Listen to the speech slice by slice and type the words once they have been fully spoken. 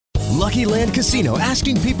Lucky Land Casino,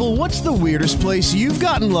 asking people, what's the weirdest place you've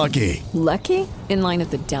gotten lucky? Lucky? In line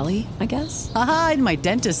at the deli, I guess? Aha, in my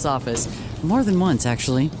dentist's office. More than once,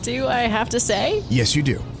 actually. Do I have to say? Yes, you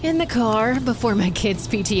do. In the car before my kids'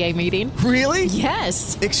 PTA meeting. Really?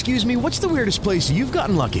 Yes. Excuse me, what's the weirdest place you've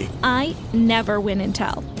gotten lucky? I never win and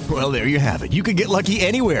tell. Well, there you have it. You can get lucky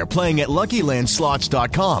anywhere, playing at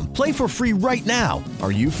LuckyLandSlots.com. Play for free right now.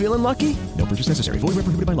 Are you feeling lucky? No purchase necessary. Void where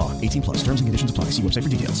prohibited by law. 18 plus. Terms and conditions apply. See website for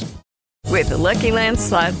details. With the Lucky Land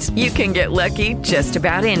Slots, you can get lucky just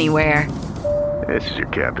about anywhere. This is your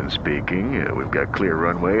captain speaking. We've got clear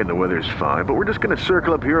runway and the weather's fine, but we're just going to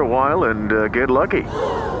circle up here a while and get lucky.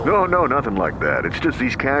 No, nothing like that. It's just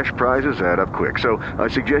these cash prizes add up quick. So I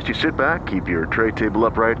suggest you sit back, keep your tray table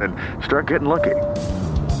upright, and start getting lucky.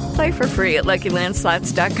 Play for free at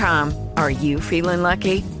LuckyLandSlots.com. Are you feeling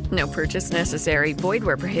lucky? No purchase necessary. Void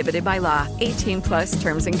where prohibited by law. 18 plus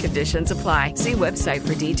terms and conditions apply. See website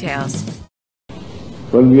for details.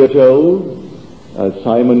 When we are told, as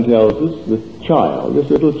Simon tells us, this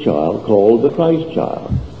little child called the Christ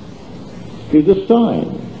child, is a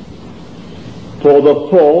sign for the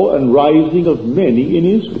fall and rising of many in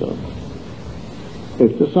Israel.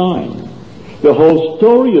 It's a sign. The whole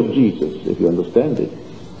story of Jesus, if you understand it,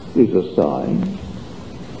 is a sign.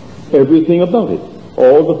 Everything about it,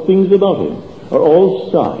 all the things about him, are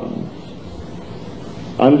all signs.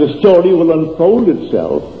 And the story will unfold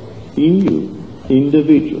itself in you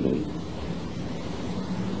individually.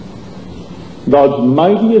 God's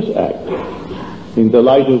mightiest act, in the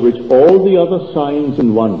light of which all the other signs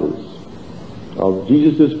and wonders of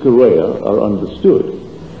Jesus' career are understood,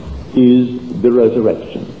 is the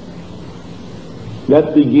resurrection.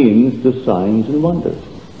 That begins the signs and wonders.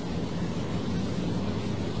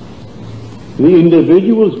 The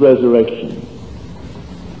individual's resurrection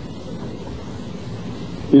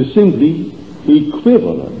is simply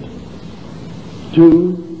equivalent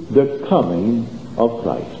to the coming of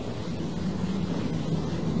Christ.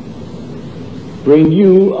 When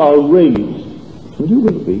you are raised, and you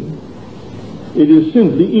will be, it is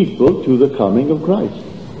simply equal to the coming of Christ.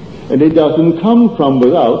 And it doesn't come from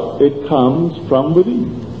without, it comes from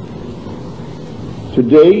within.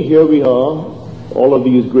 Today, here we are, all of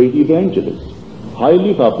these great evangelists,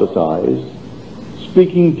 highly publicized,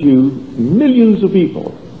 speaking to millions of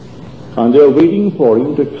people, and they're waiting for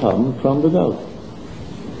him to come from without.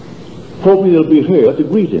 Hoping they'll be here to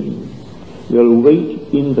greet him. They'll wait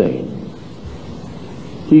in vain.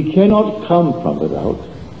 He cannot come from without,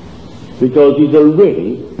 because he's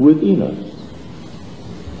already within us.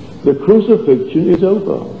 The crucifixion is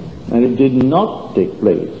over, and it did not take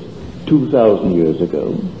place 2,000 years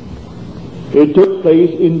ago. It took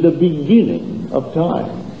place in the beginning of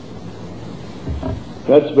time.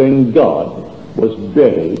 That's when God was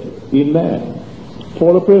buried in man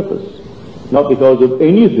for a purpose, not because of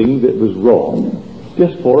anything that was wrong,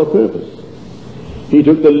 just for a purpose. He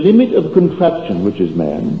took the limit of contraction, which is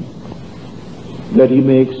man, that he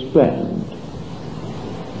may expand.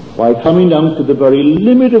 By coming down to the very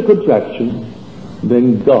limit of contraction,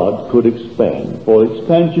 then God could expand. For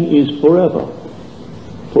expansion is forever.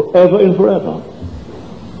 Forever and forever.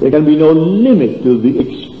 There can be no limit to the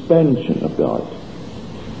expansion of God.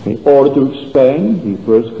 In order to expand, he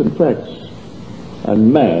first contracts.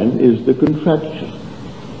 And man is the contraction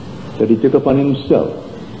that he took upon himself.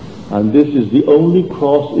 And this is the only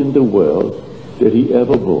cross in the world that he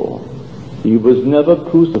ever bore. He was never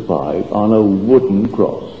crucified on a wooden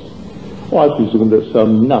cross. Well, I presume that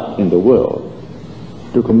some nut in the world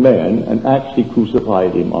took a man and actually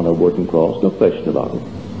crucified him on a wooden cross, no question about it.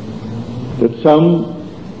 That some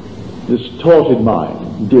distorted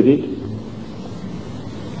mind did it,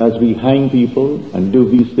 as we hang people and do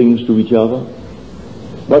these things to each other.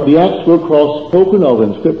 But the actual cross spoken of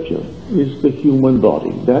in Scripture is the human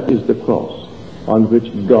body. That is the cross on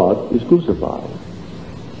which God is crucified.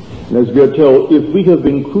 And as we are told, if we have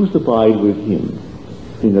been crucified with him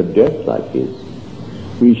in a death like his,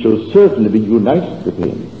 we shall certainly be united with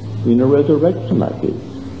him in a resurrection like his.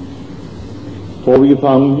 For we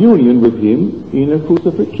found union with him in a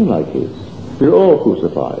crucifixion like his. We're all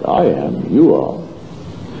crucified. I am. You are.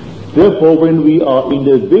 Therefore, when we are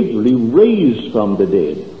individually raised from the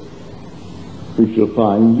dead, we shall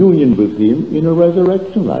find union with him in a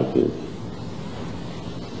resurrection like his.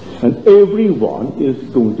 And everyone is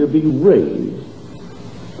going to be raised,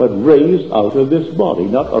 but raised out of this body,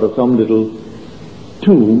 not out of some little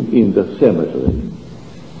tomb in the cemetery.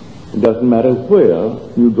 It doesn't matter where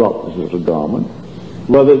you drop this little garment,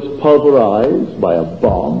 whether it's pulverized by a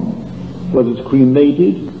bomb, whether it's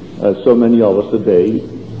cremated, as so many of us today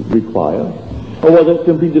require, or whether it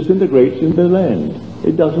simply disintegrates in the land.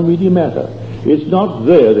 It doesn't really matter. It's not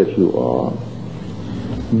there that you are.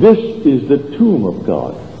 This is the tomb of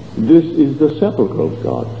God. This is the sepulchre of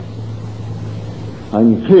God.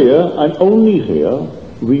 And here, and only here,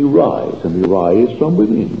 we rise, and we rise from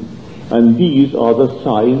within. And these are the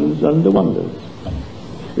signs and the wonders.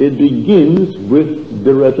 It begins with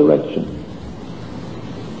the resurrection.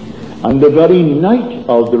 And the very night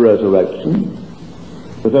of the resurrection,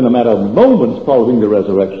 within a matter of moments following the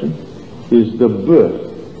resurrection, is the birth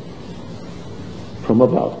from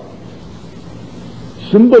above,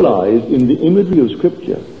 symbolized in the imagery of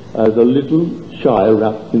Scripture as a little child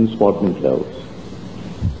wrapped in swaddling clothes,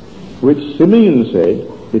 which Simeon said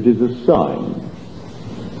it is a sign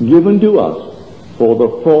given to us for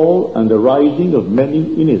the fall and the rising of many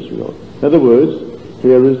in Israel. In other words,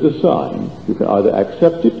 here is the sign. You can either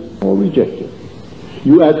accept it or reject it.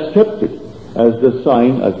 You accept it as the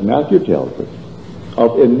sign, as Matthew tells us,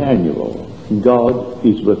 of Emmanuel. God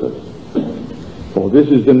is with us. For this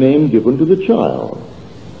is the name given to the child.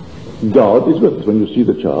 God is with us. When you see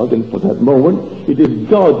the child, then for that moment, it is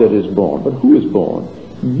God that is born. But who is born?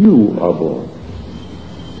 You are born.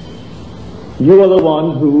 You are the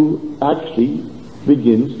one who actually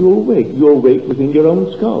begins to awake. You awake within your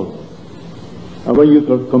own skull. And when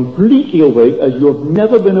you are completely awake, as you have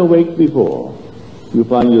never been awake before, you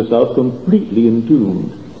find yourself completely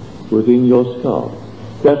entombed within your skull.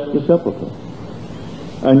 That's the sepulchre.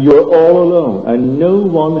 And you're all alone, and no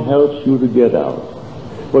one helps you to get out.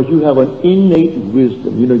 But you have an innate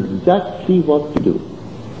wisdom. You know exactly what to do.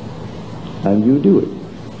 And you do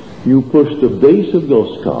it. You push the base of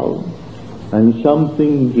your skull, and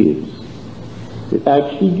something gives. It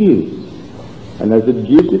actually gives. And as it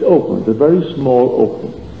gives, it opens, a very small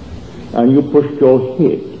opening. And you push your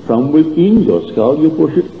head from within your skull, you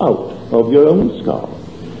push it out of your own skull.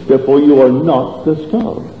 Therefore, you are not the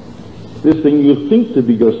skull. This thing you think to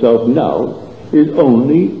be yourself now is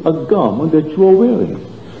only a garment that you are wearing.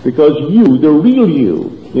 Because you, the real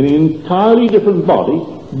you, in an entirely different body,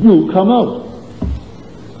 you come out.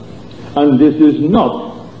 And this is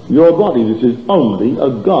not your body. This is only a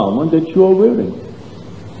garment that you are wearing.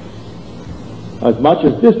 As much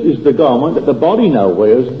as this is the garment that the body now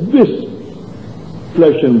wears, this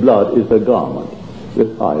flesh and blood is the garment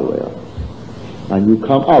that I wear. And you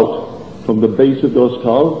come out from the base of your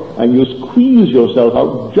skull, and you squeeze yourself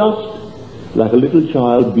out just like a little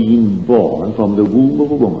child being born from the womb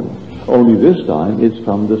of a woman. Only this time it's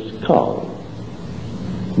from the skull,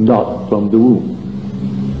 not from the womb.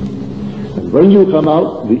 And when you come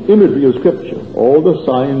out, the imagery of Scripture, all the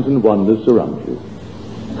signs and wonders surround you.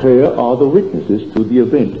 Here are the witnesses to the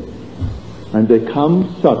event. And they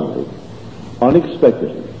come suddenly,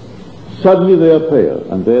 unexpectedly. Suddenly they appear,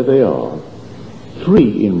 and there they are.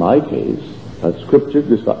 3 in my case, as Scripture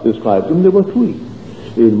describes them, there were 3.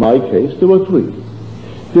 In my case, there were 3.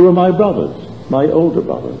 They were my brothers, my older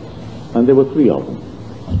brothers, and there were 3 of them.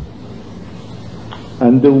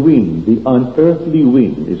 And the wind, the unearthly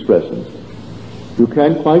wind, is present. You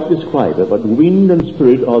can't quite describe it, but wind and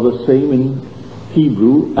spirit are the same in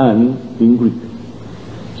Hebrew and in Greek.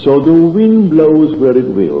 So the wind blows where it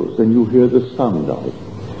wills, and you hear the sound of it,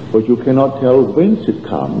 but you cannot tell whence it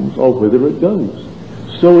comes or whither it goes.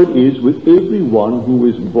 So it is with everyone who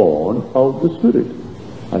is born of the Spirit.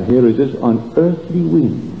 And here is this unearthly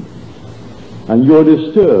wind. And you're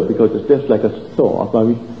disturbed because it's just like a storm,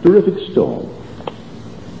 a terrific storm.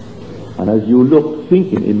 And as you look,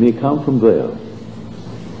 thinking it may come from there,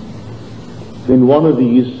 then one of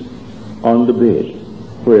these on the bed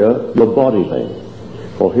where your body lay.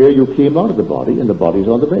 For here you came out of the body, and the body's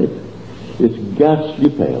on the bed. It's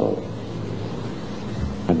ghastly pale.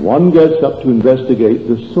 And one gets up to investigate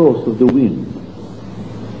the source of the wind.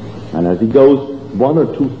 And as he goes 1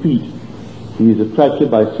 or 2 feet, he is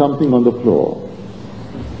attracted by something on the floor.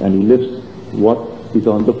 And he lifts what is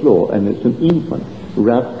on the floor, and it's an infant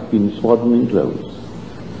wrapped in swaddling clothes.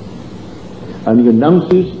 And he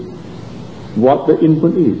announces what the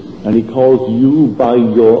infant is, and he calls you by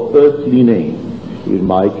your earthly name. In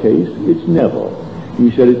my case, it's Neville.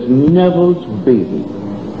 He said it's Neville's baby.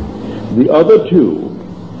 The other 2,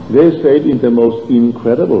 they said in the most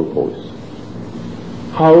incredible voice,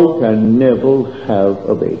 how can Neville have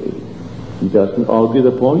a baby? He doesn't argue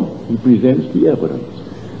the point, he presents the evidence.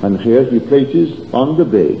 And here he places on the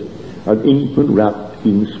bed an infant wrapped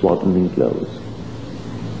in swaddling clothes.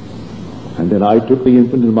 And then I took the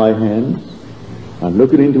infant in my hands, and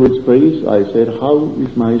looking into its face, I said, how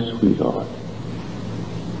is my sweetheart?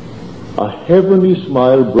 A heavenly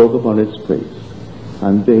smile broke upon its face,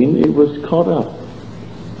 and then it was caught up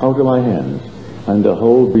out of my hands, and the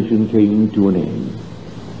whole vision came to an end.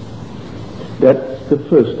 That's the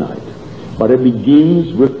first night. But it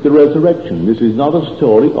begins with the resurrection. This is not a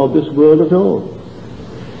story of this world at all.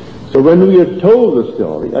 So when we are told the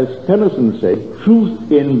story, as Tennyson said,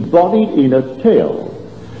 truth embodied in a tale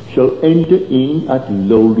shall enter in at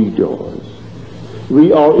lowly doors.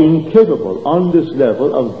 We are incapable on this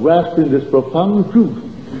level of grasping this profound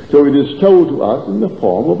truth. So it is told to us in the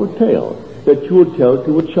form of a tale that you would tell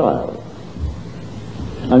to a child.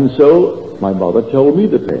 And so my mother told me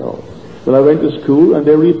the tale. Then I went to school and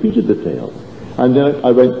they repeated the tale. And then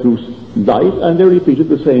I went through life and they repeated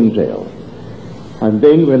the same tale. And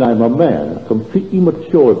then when I'm a man, a completely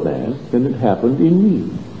matured man, then it happened in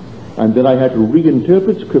me. And then I had to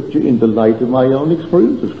reinterpret Scripture in the light of my own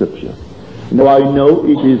experience of Scripture. Now I know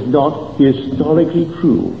it is not historically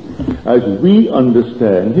true as we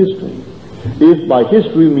understand history. If by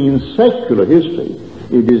history means secular history,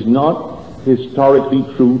 it is not historically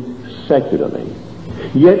true secularly.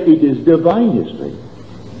 Yet it is divine history,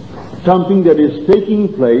 something that is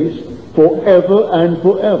taking place forever and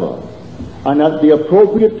forever. And at the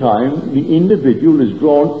appropriate time, the individual is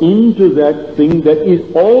drawn into that thing that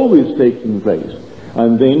is always taking place.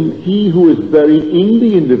 And then he who is buried in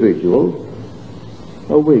the individual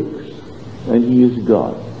awakes, and he is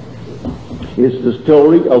God. It's the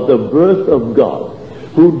story of the birth of God,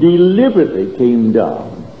 who deliberately came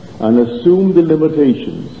down and assumed the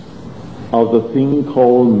limitations of the thing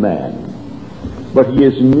called man. But he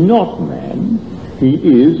is not man, he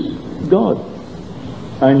is God.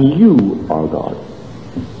 And you are God.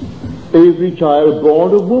 Every child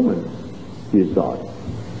born of woman is God.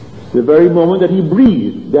 The very moment that he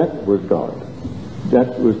breathed, that was God.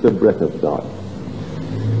 That was the breath of God.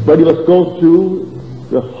 But he must go through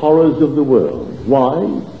the horrors of the world.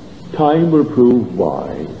 Why? Time will prove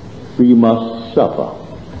why. We must suffer.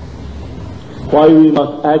 Why we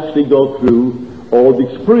must actually go through all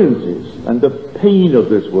the experiences and the pain of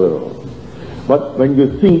this world. But when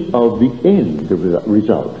you think of the end, the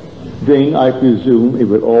result, then I presume it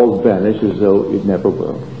will all vanish as though it never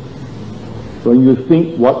will. When you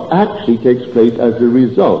think what actually takes place as a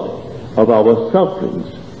result of our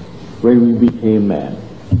sufferings when we became man.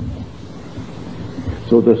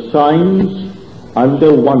 So the signs and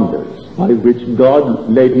the wonders by which God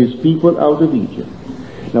led his people out of Egypt.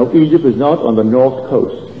 Now Egypt is not on the north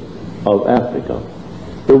coast of Africa.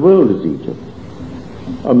 The world is Egypt.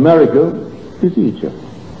 America is Egypt.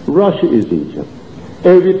 Russia is Egypt.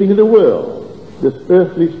 Everything in the world, this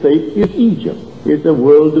earthly state, is Egypt. It's a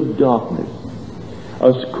world of darkness,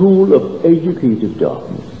 a school of educative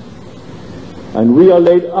darkness. And we are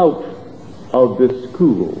led out of this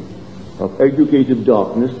school of educative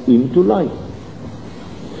darkness into light.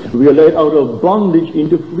 We are led out of bondage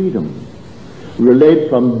into freedom. We are led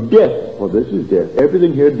from death, for this is death.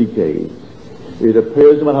 Everything here decays. It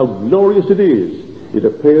appears, no matter how glorious it is, it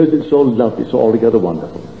appears it's so lovely, so altogether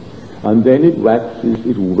wonderful. And then it waxes,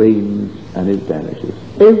 it wanes, and it vanishes.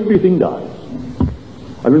 Everything dies.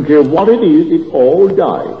 I don't care what it is, it all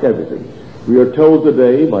dies, everything. We are told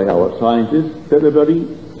today by our scientists that the very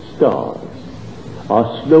stars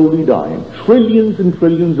are slowly dying. Trillions and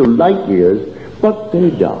trillions of light years, but they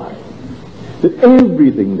die. That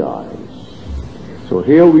everything dies. So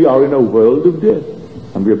here we are in a world of death,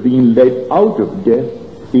 and we are being led out of death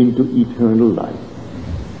into eternal life.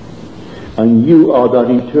 And you are that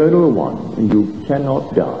eternal one, and you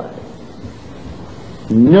cannot die.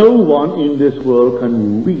 No one in this world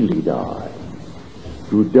can really die.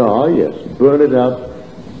 You die, yes, burn it up,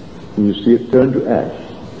 and you see it turn to ash.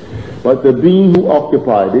 But the being who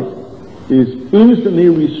occupied it is instantly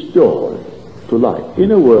restored to life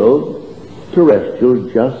in a world terrestrial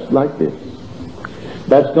just like this.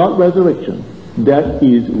 That's not resurrection. That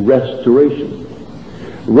is restoration.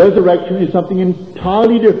 Resurrection is something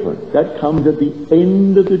entirely different. That comes at the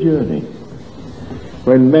end of the journey.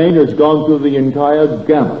 When man has gone through the entire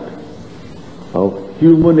gamut of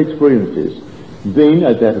human experiences, then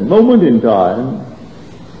at that moment in time,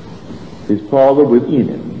 his Father within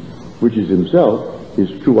him, which is himself, his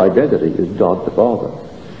true identity is God the Father,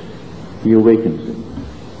 he awakens him.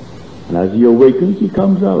 And as he awakens, he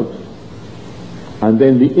comes out. And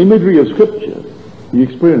then the imagery of Scripture, he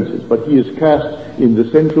experiences, but he is cast in the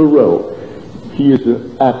central row. He is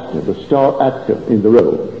the actor, the star actor in the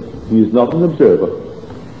row. He is not an observer.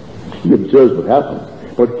 He observes what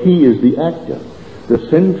happens, but he is the actor, the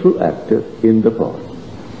central actor in the part.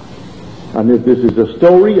 And if this is the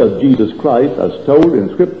story of Jesus Christ as told in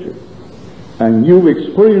Scripture, and you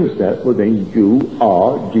experience that, well then you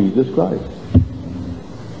are Jesus Christ.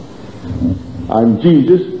 And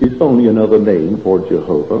Jesus is only another name for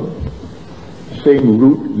Jehovah. Same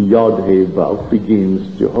root, Yod-Heh-Vav,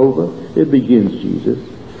 begins Jehovah. it begins Jesus,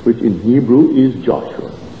 which in Hebrew is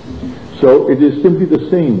Joshua. So it is simply the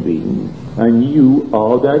same being, and you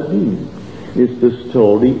are that being. It's the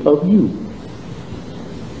story of you.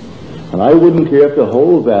 And I wouldn't care if the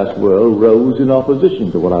whole vast world rose in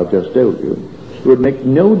opposition to what I've just told you. It would make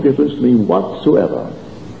no difference to me whatsoever,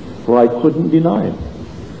 for I couldn't deny it.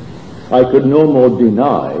 I could no more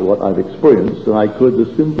deny what I've experienced than I could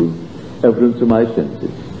the simple evidence of my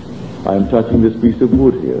senses. I am touching this piece of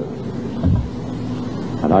wood here,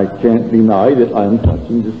 and I can't deny that I am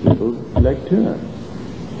touching this little lectern.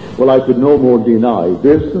 Well, I could no more deny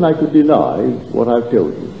this than I could deny what I've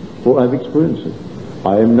told you, for I've experienced it.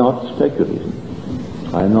 I am not speculating.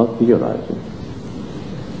 I am not theorizing.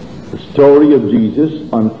 The story of Jesus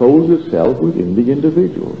unfolds itself within the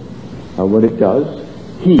individual, and when it does,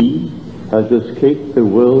 he has escaped the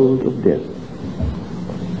world of death.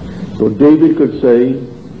 So David could say,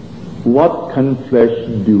 what can flesh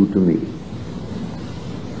do to me?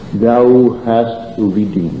 Thou hast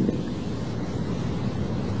redeemed me.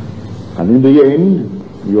 And in the end,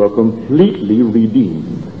 you are completely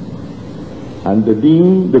redeemed. And the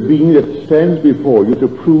being that stands before you to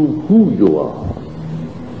prove who you are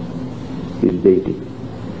is David.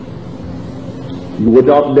 You would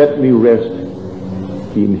not let me rest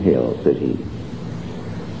in hell, said he.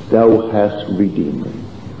 Thou hast redeemed me.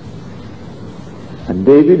 And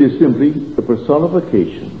David is simply the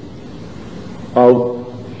personification of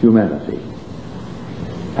humanity.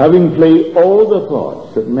 Having played all the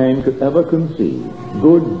parts that man could ever conceive,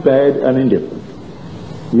 good, bad, and indifferent,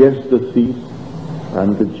 yes, the thief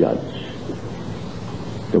and the judge,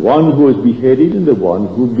 the one who is beheaded and the one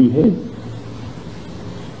who beheads,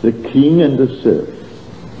 the king and the serf,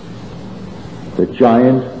 the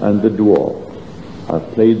giant and the dwarf. I've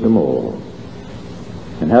played them all.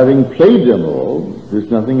 And having played them all, there's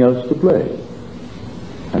nothing else to play.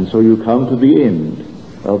 And so you come to the end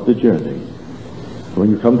of the journey. When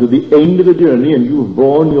you come to the end of the journey and you've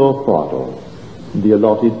borne your throttle in the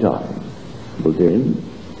allotted time, well then,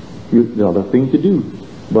 you've got a thing to do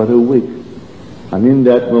but awake. And in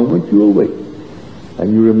that moment you awake,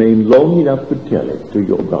 and you remain long enough to tell it to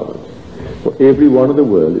your brothers. For everyone in the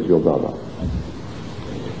world is your brother.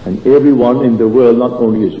 And everyone in the world not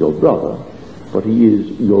only is your brother, but he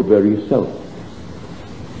is your very self.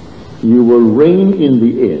 You will reign in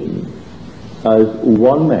the end as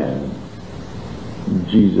one man,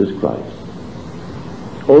 Jesus Christ.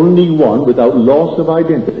 Only one without loss of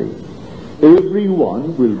identity.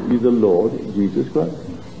 Everyone will be the Lord Jesus Christ.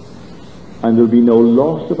 And there will be no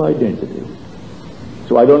loss of identity.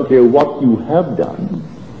 So I don't care what you have done,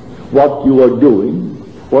 what you are doing,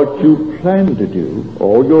 what you plan to do,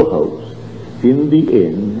 all your hopes. In the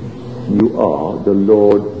end, you are the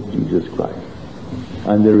Lord Jesus Christ.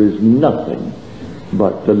 And there is nothing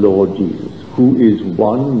but the Lord Jesus, who is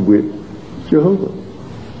one with Jehovah.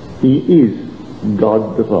 He is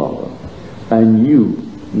God the Father. And you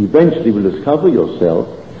eventually will discover yourself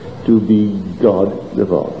to be God the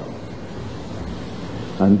Father.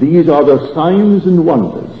 And these are the signs and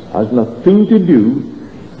wonders. Has nothing to do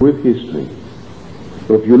with history.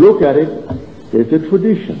 So if you look at it, it's a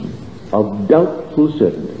tradition of doubtful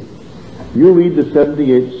certainty. You read the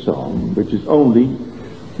 78th Psalm, which is only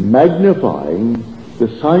magnifying the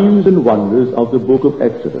signs and wonders of the book of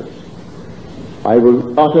Exodus. I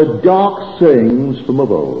will utter dark sayings from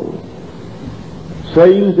of old,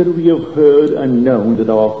 sayings that we have heard and known that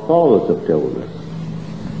our fathers have told us.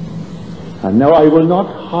 And now I will not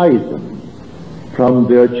hide them from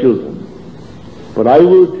their children, but I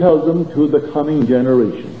will tell them to the coming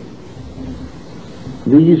generation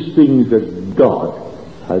these things that God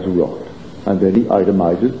has wrought. And then he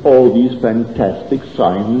itemizes all these fantastic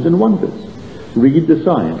signs and wonders. Read the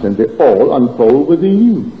signs, and they all unfold within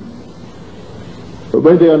you. But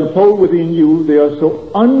when they unfold within you, they are so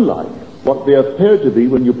unlike what they appear to be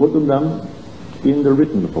when you put them down in the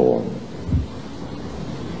written form.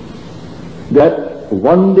 That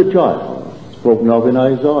wonder child spoken of in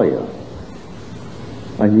Isaiah,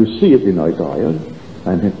 and you see it in Isaiah,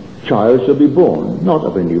 and a child shall be born, not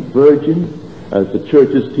of any virgin, as the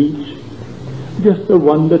churches teach. Just a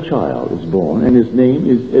wonder child is born, and his name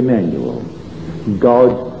is Emmanuel.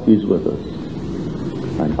 God is with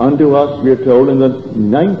us. And unto us, we are told in the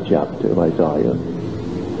 9th chapter of Isaiah,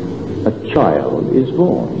 a child is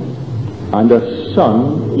born, and a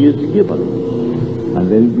son is given. And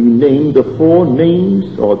then we name the 4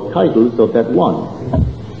 names or titles of that one.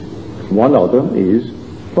 One of them is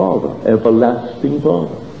Father, Everlasting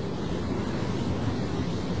Father.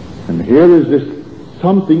 And here is this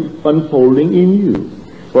something unfolding in you.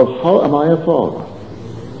 Well, how am I a father?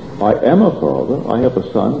 I am a father. I have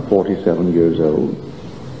a son, 47 years old.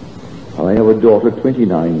 And I have a daughter,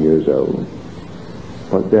 29 years old.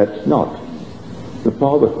 But that's not the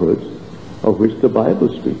fatherhood of which the Bible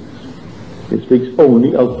speaks. It speaks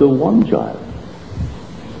only of the one child.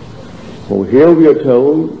 Well, here we are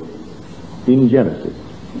told in Genesis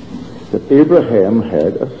that Abraham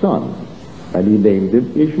had a son, and he named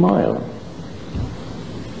him Ishmael.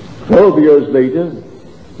 12 years later,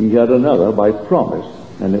 he had another by promise,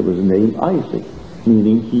 and it was named Isaac,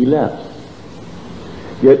 meaning he left.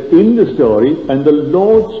 Yet in the story, and the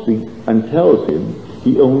Lord speaks and tells him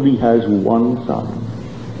he only has one son,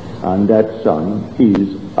 and that son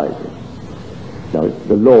is Isaac. Now,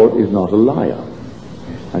 the Lord is not a liar,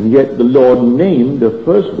 and yet the Lord named the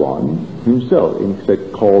first one himself,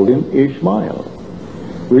 instead called him Ishmael,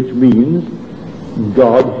 which means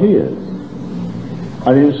God hears.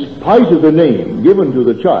 And in spite of the name given to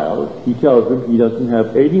the child, he tells him he doesn't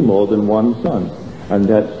have any more than one son, and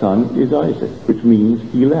that son is Isaac, which means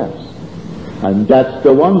he laughs. And that's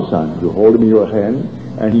the one son. You hold him in your hand,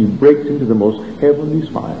 and he breaks into the most heavenly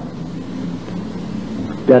smile.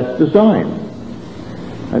 That's the sign.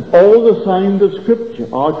 And all the signs of Scripture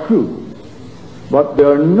are true, but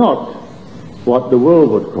they're not what the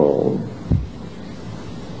world would call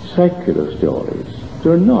secular stories.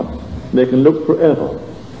 They're not. They can look forever,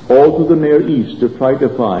 all through the Near East, to try to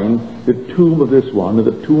find the tomb of this one and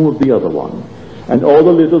the tomb of the other one. And all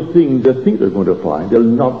the little things they think they're going to find, they'll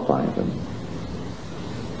not find them.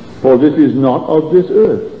 For this is not of this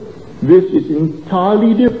earth. This is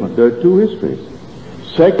entirely different. There are two histories.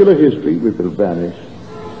 Secular history, which will vanish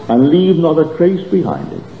and leave not a trace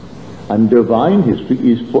behind it. And divine history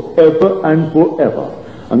is forever and forever.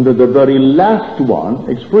 And the very last one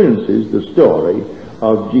experiences the story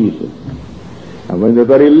of Jesus. And when the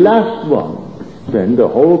very last one, then the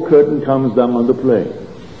whole curtain comes down on the play.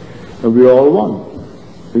 And we're all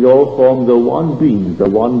one. We all form the one being, the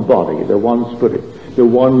one body, the one spirit, the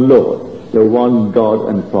one Lord, the one God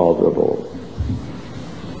and Father of all.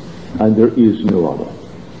 And there is no other.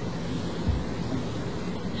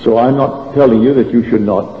 So I'm not telling you that you should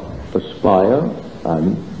not aspire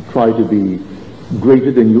and try to be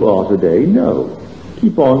greater than you are today. No.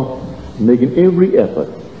 Keep on making every effort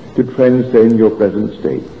to transcend your present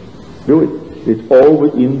state. Do it. It's all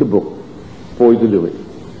within the book for you to do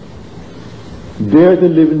it. Dare to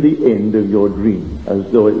live in the end of your dream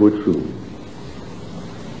as though it were true.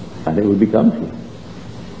 And it will become true.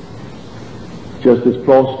 Just as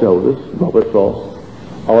Frost told us, Robert Frost,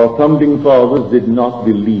 our founding fathers did not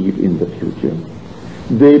believe in the future.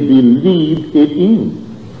 They believed it in.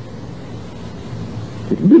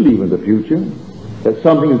 They didn't believe in the future, that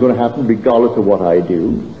something is going to happen regardless of what I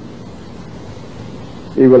do.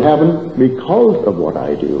 It will happen because of what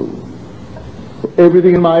I do.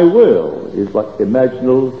 Everything in my world is like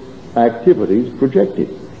imaginal activities projected.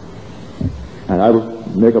 And I will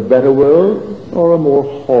make a better world or a more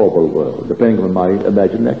horrible world, depending on my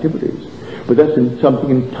imagined activities. But that's something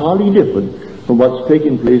entirely different from what's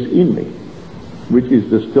taking place in me, which is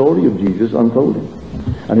the story of Jesus unfolding.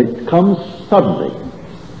 And it comes suddenly.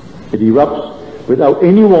 It erupts without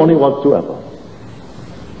any warning whatsoever.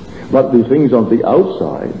 But the things on the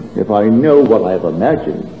outside, if I know what I've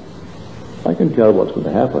imagined, I can tell what's going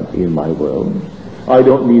to happen in my world. I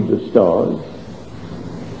don't need the stars.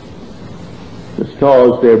 The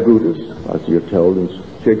stars, they're Brutus, as you're told in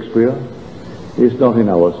Shakespeare. It's not in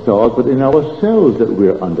our stars, but in ourselves that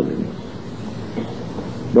we're underlings.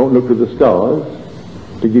 Don't look to the stars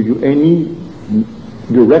to give you any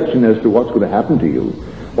direction as to what's going to happen to you,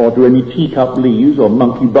 or to any teacup leaves or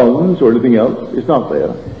monkey bones or anything else. It's not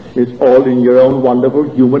there. It's all in your own wonderful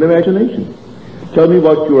human imagination. Tell me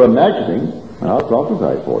what you're imagining, and I'll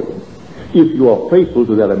prophesy for you. If you are faithful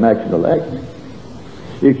to that imaginal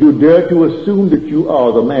act, if you dare to assume that you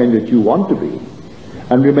are the man that you want to be,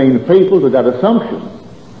 and remain faithful to that assumption,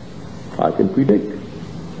 I can predict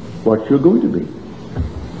what you're going to be,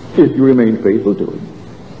 if you remain faithful to it.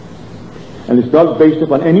 And it's not based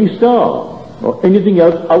upon any star or anything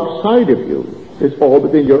else outside of you. It's all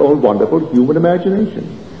within your own wonderful human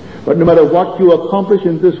imagination. But no matter what you accomplish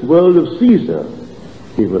in this world of Caesar,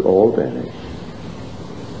 it will all vanish.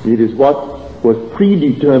 It is what was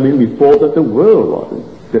predetermined before that the world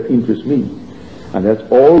was that interests me. And that's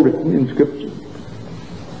all written in Scripture,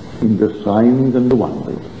 in the signs and the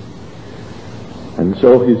wonders. And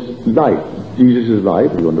so his life, Jesus'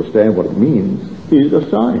 life, you understand what it means, is a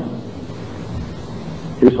sign.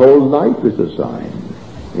 His whole life is a sign,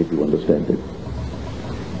 if you understand it.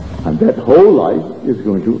 And that whole life is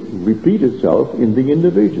going to repeat itself in the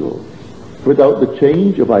individual without the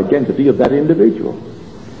change of identity of that individual.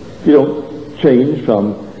 You don't change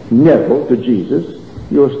from Neville to Jesus.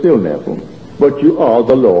 You're still Neville, but you are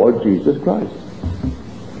the Lord Jesus Christ.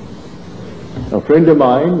 A friend of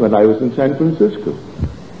mine, when I was in San Francisco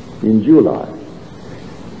in July,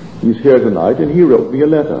 he's here tonight, and he wrote me a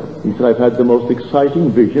letter. He said, I've had the most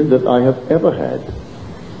exciting vision that I have ever had.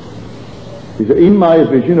 He said, in my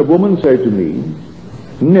vision, a woman said to me,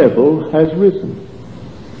 Neville has risen.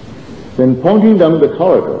 Then pointing down the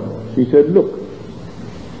corridor, she said, look,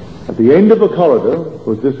 at the end of the corridor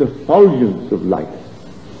was this effulgence of light,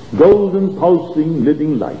 golden, pulsing,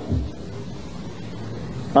 living light.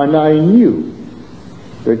 And I knew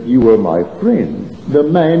that you were my friend, the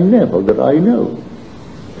man Neville that I know.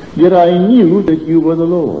 Yet I knew that you were the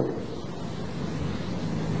Lord.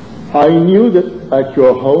 I knew that at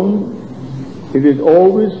your home, it is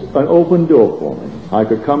always an open door for me. I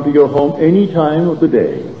could come to your home any time of the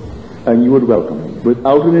day, and you would welcome me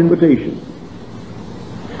without an invitation.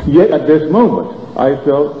 Yet at this moment, I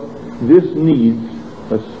felt this needs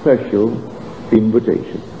a special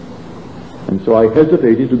invitation. And so I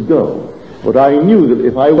hesitated to go. But I knew that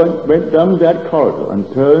if I went down that corridor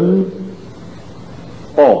and turned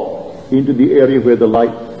off into the area where the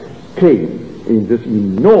light came in this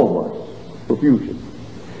enormous profusion,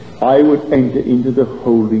 I would enter into the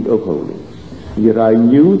Holy of Holies. Yet I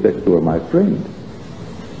knew that you were my friend,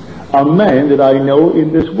 a man that I know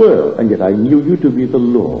in this world, and yet I knew you to be the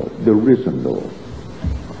Lord, the risen Lord.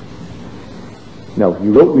 Now, he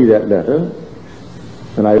wrote me that letter,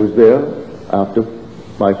 and I was there after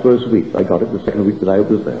my first week. I got it the second week that I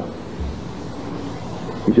was there.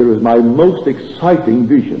 He said it was my most exciting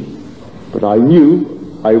vision, but I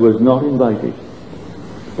knew I was not invited.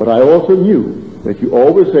 But I also knew that you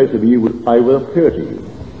always said to me, I will appear to you,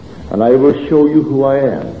 and I will show you who I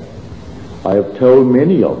am. I have told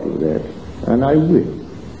many of you that, and I will.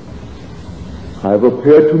 I have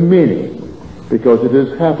appeared to many because it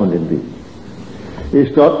has happened indeed.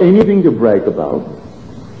 It's not anything to brag about,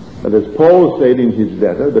 but as Paul said in his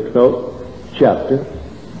letter, the 12th chapter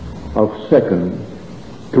of 2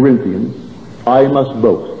 Corinthians, I must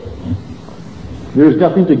boast. There is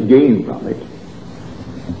nothing to gain from it.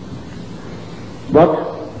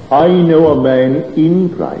 But I know a man in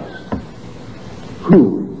Christ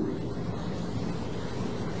who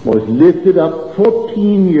was lifted up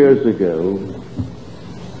 14 years ago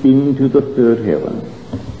into the third heaven.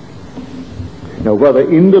 Now, whether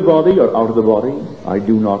in the body or out of the body, I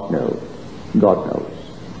do not know. God knows.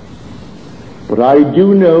 But I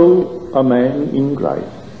do know a man in Christ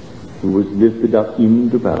who was lifted up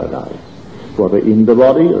into paradise. Whether in the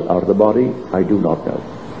body or out of the body, I do not know.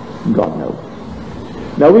 God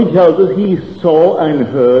knows. Now he tells us he saw and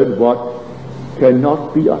heard what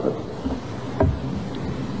cannot be uttered.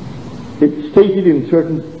 It's stated in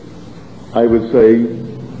certain, I would say,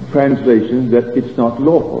 translations that it's not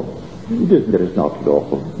lawful. It isn't that it's not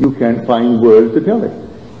lawful. You can't find words to tell it.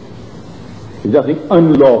 There's nothing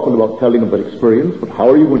unlawful about telling about experience, but how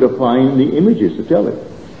are you going to find the images to tell it?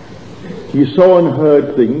 You saw and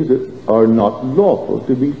heard things that are not lawful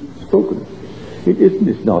to be spoken.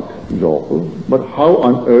 It's not lawful, but how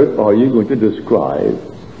on earth are you going to describe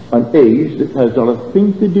an age that has not a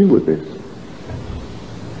thing to do with this?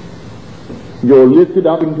 You're lifted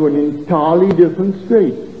up into an entirely different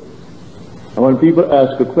state. And when people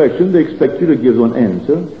ask a question, they expect you to give them an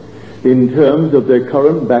answer in terms of their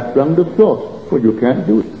current background of thought. Well, you can't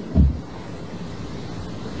do it.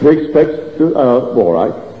 They expect to, all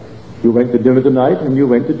right, you went to dinner tonight and you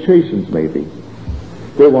went to Chasen's maybe.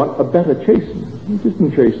 They want a better Chasen. It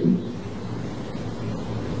isn't Chasen's.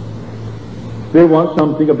 They want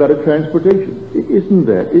something, a better transportation. It isn't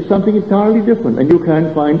that. It's something entirely different. And you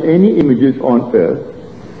can't find any images on earth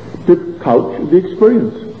to couch the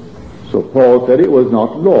experience. So Paul said it was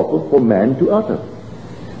not lawful for man to utter.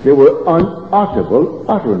 They were unutterable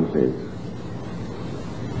utterances.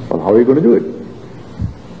 Well, how are you going to do it?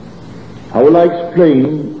 How will I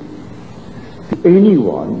explain to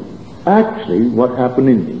anyone actually what happened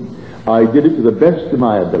in me? I did it to the best of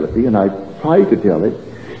my ability, and I tried to tell it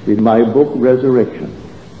in my book, Resurrection.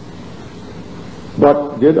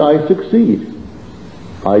 But did I succeed?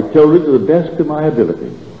 I told it to the best of my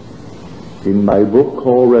ability in my book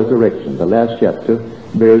called Resurrection. The last chapter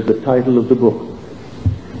bears the title of the book.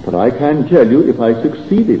 But I can't tell you if I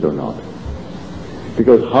succeeded or not.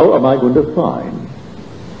 Because how am I going to find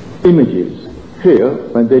images here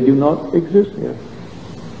when they do not exist here?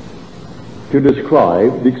 To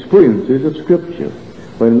describe the experiences of Scripture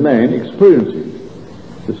when man experiences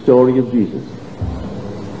the story of Jesus.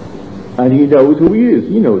 And he knows who he is.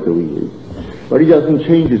 He knows who he is. But he doesn't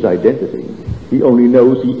change his identity. He only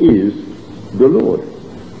knows he is the Lord.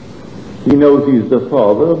 He knows he's the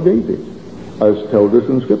father of David, as told us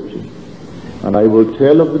in Scripture. And I will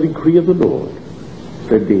tell of the decree of the Lord,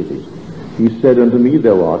 said David. He said unto me,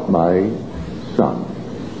 thou art my son.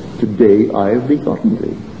 Today I have begotten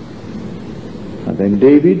thee. And then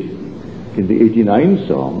David, in the 89th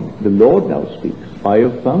Psalm, the Lord now speaks, I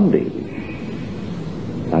have found David.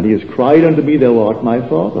 And he has cried unto me, thou art my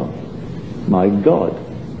father, my God,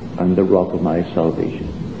 and the rock of my salvation.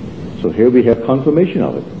 So here we have confirmation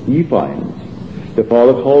of it. He finds. The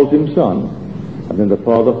father calls him son, and then the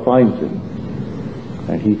father finds him,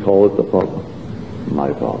 and he calls the father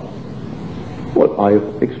my father. Well, I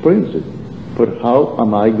have experienced it, but how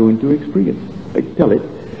am I going to experience it? I tell it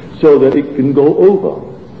so that it can go over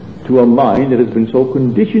to a mind that has been so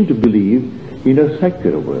conditioned to believe in a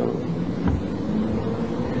secular world.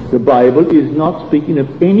 The Bible is not speaking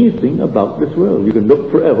of anything about this world. You can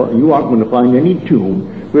look forever, and you aren't going to find any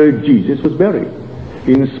tomb where Jesus was buried,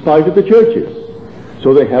 in spite of the churches.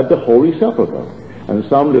 So they have the Holy Sepulchre, and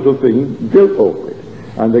some little thing built over it,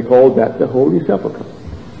 and they call that the Holy Sepulchre.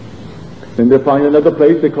 Then they find another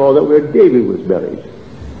place, they call that where David was buried.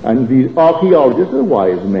 And these archaeologists are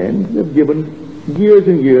wise men. They've given years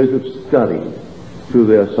and years of study to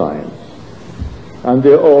their science. And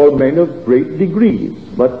they're all men of great degrees,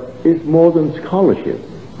 but it's more than scholarship.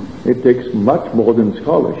 It takes much more than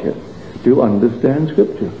scholarship to understand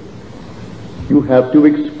Scripture. You have to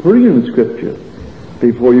experience Scripture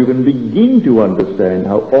before you can begin to understand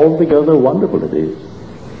how altogether wonderful it is.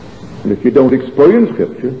 And if you don't experience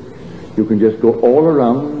Scripture, you can just go all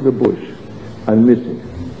around the bush and miss it.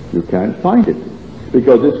 You can't find it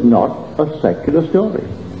because it's not a secular story.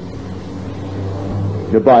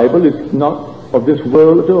 The Bible is not of this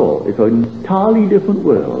world at all. It's an entirely different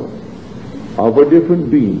world of a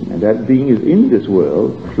different being, and that being is in this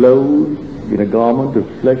world, clothed in a garment of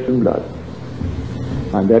flesh and blood.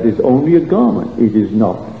 And that is only a garment. It is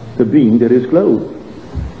not the being that is clothed.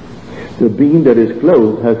 The being that is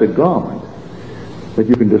clothed has a garment that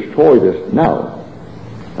you can destroy this now.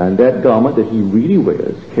 And that garment that he really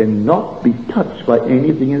wears cannot be touched by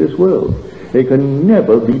anything in this world. It can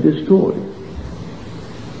never be destroyed.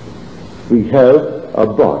 We have a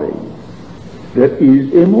body that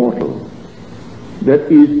is immortal, that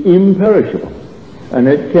is imperishable, and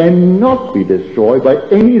it cannot be destroyed by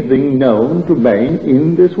anything known to man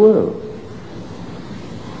in this world.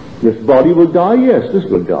 This body will die, yes, this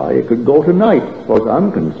will die. It could go tonight, as far as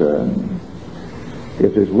I'm concerned.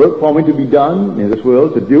 If there's work for me to be done in this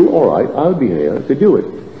world to do, all right, I'll be here to do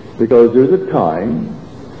it. Because there's a time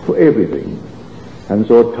for everything. And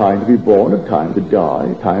so a time to be born, a time to die,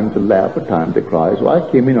 a time to laugh, a time to cry. So I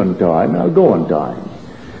came in on time, and I'll go on time.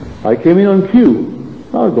 I came in on cue,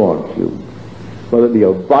 I'll go on cue. Whether it be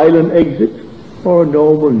a violent exit or a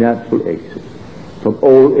normal, natural exit. From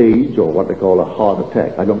old age or what they call a heart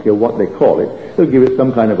attack. I don't care what they call it. They'll give it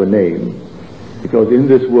some kind of a name. Because in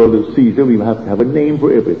this world of Caesar, we have to have a name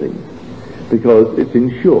for everything. Because it's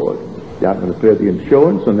insured. You aren't going to pay the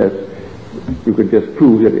insurance unless you can just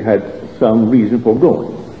prove that it had some reason for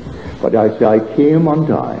going. But I say, I came on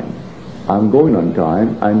time. I'm going on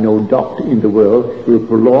time. And no doctor in the world will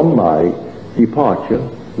prolong my departure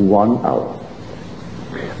 1 hour.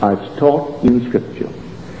 As taught in Scripture,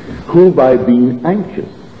 who by being anxious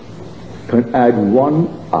can add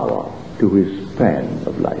 1 hour to his span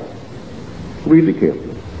of life. Really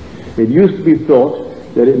carefully. It used to be thought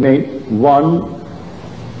that it meant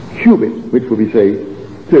 1 cubit, which would be, say,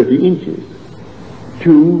 30 inches,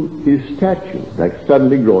 to his stature, like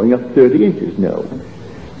suddenly growing up 30 inches. No.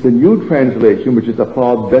 The New Translation, which is a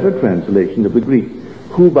far better translation of the Greek,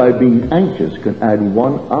 who by being anxious can add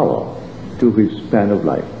 1 hour to his span of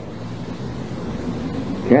life.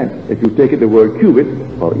 Can't. If you take it the word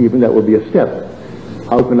cubit, or even that would be a step,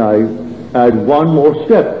 how can I add 1 more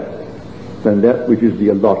step than that which is the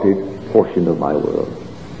allotted portion of my world?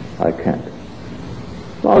 I can't.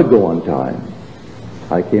 So I'll go on time.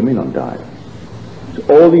 I came in on time. So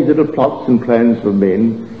all these little plots and plans for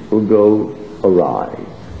men will go awry.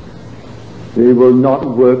 They will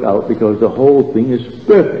not work out because the whole thing is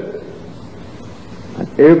perfect.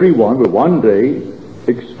 And everyone will one day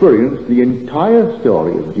experience the entire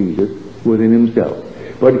story of Jesus within himself.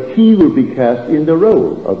 But he will be cast in the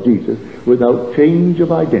role of Jesus without change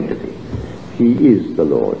of identity. He is the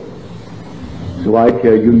Lord. So I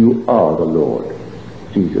tell you, you are the Lord,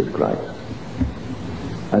 Jesus Christ.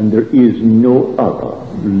 And there is no other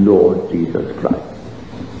Lord Jesus Christ.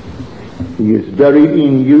 He is buried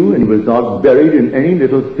in you, and he was not buried in any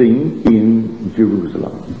little thing in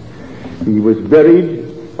Jerusalem. He was buried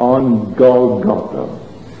on Golgotha.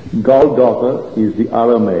 Golgotha is the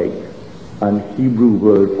Aramaic an Hebrew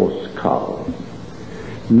word for skull.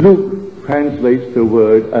 Luke translates the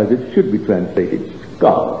word as it should be translated,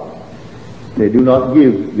 skull. They do not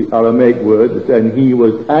give the Aramaic word, and he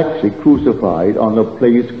was actually crucified on a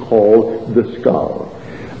place called the skull.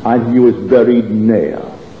 And he was buried near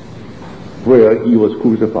where he was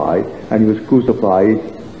crucified, and he was crucified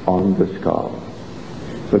on the skull.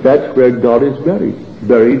 So that's where God is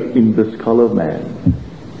buried in the skull of man.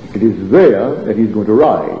 It is there that he's going to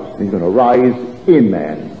rise. He's going to rise in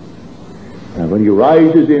man. And when he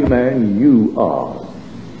rises in man, you are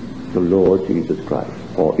the Lord Jesus Christ.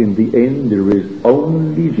 For in the end, there is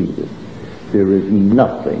only Jesus. There is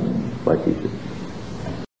nothing but Jesus.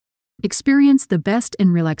 Experience the best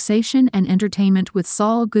in relaxation and entertainment with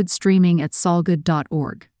Saul Good streaming at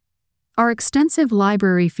saulgood.org. Our extensive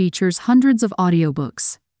library features hundreds of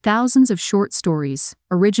audiobooks, thousands of short stories,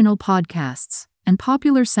 original podcasts, and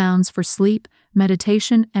popular sounds for sleep,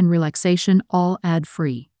 meditation, and relaxation, all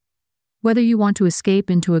ad-free. Whether you want to escape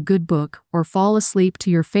into a good book or fall asleep to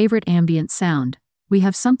your favorite ambient sound, we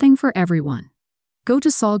have something for everyone. Go to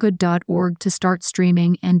saulgood.org to start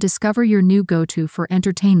streaming and discover your new go-to for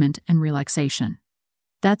entertainment and relaxation.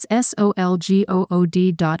 That's SOLGOOD.org.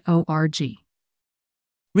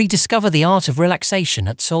 Rediscover the art of relaxation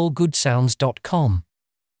at soulgoodsounds.com.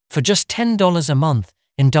 For just $10 a month,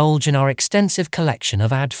 indulge in our extensive collection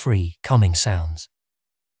of ad-free, calming sounds.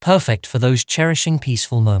 Perfect for those cherishing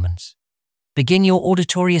peaceful moments. Begin your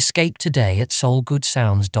auditory escape today at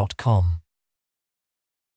soulgoodsounds.com.